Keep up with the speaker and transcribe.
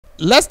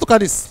let's look at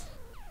this.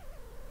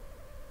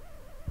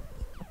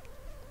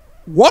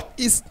 What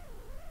is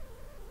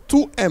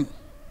 2m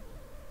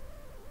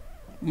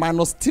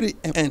minus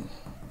 3mn?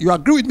 You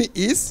agree with me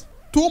is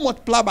 2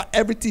 multiplied by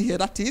everything here,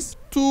 that is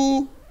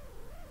 2,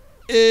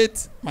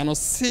 8 minus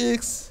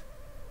 6,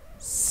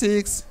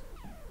 6,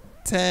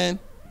 10,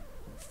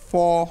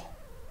 4,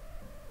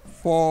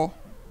 4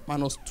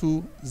 minus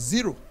 2,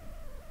 0.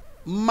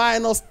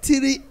 Minus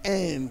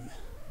 3n.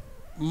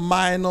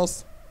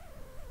 Minus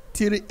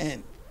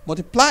 3n.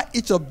 Multiply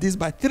each of these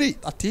by 3.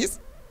 That is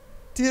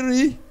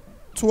 3,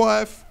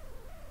 12,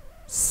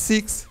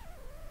 6,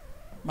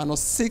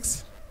 minus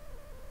 6,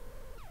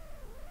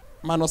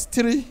 minus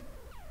 3,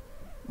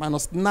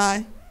 minus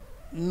 9,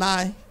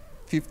 9,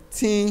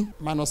 15,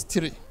 minus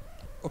 3.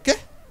 Okay?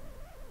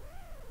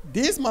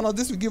 This minus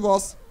this will give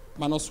us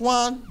minus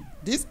 1.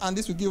 This and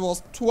this will give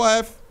us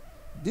 12.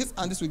 This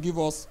and this will give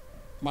us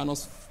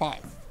minus 5.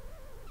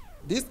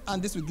 This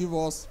and this will give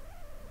us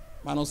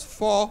minus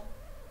 4.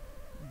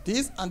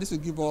 This and this will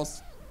give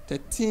us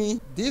 13.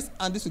 This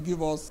and this will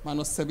give us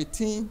minus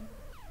 17.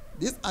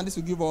 This and this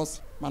will give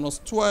us minus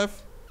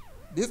 12.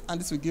 This and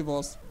this will give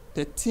us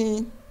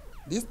 13.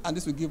 This and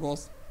this will give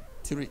us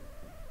 3.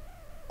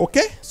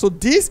 Okay, so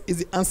this is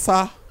the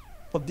answer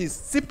for this.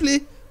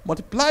 Simply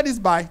multiply this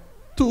by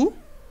 2,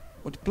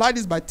 multiply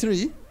this by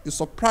 3, you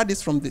subtract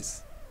this from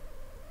this.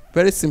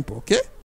 Very simple, okay?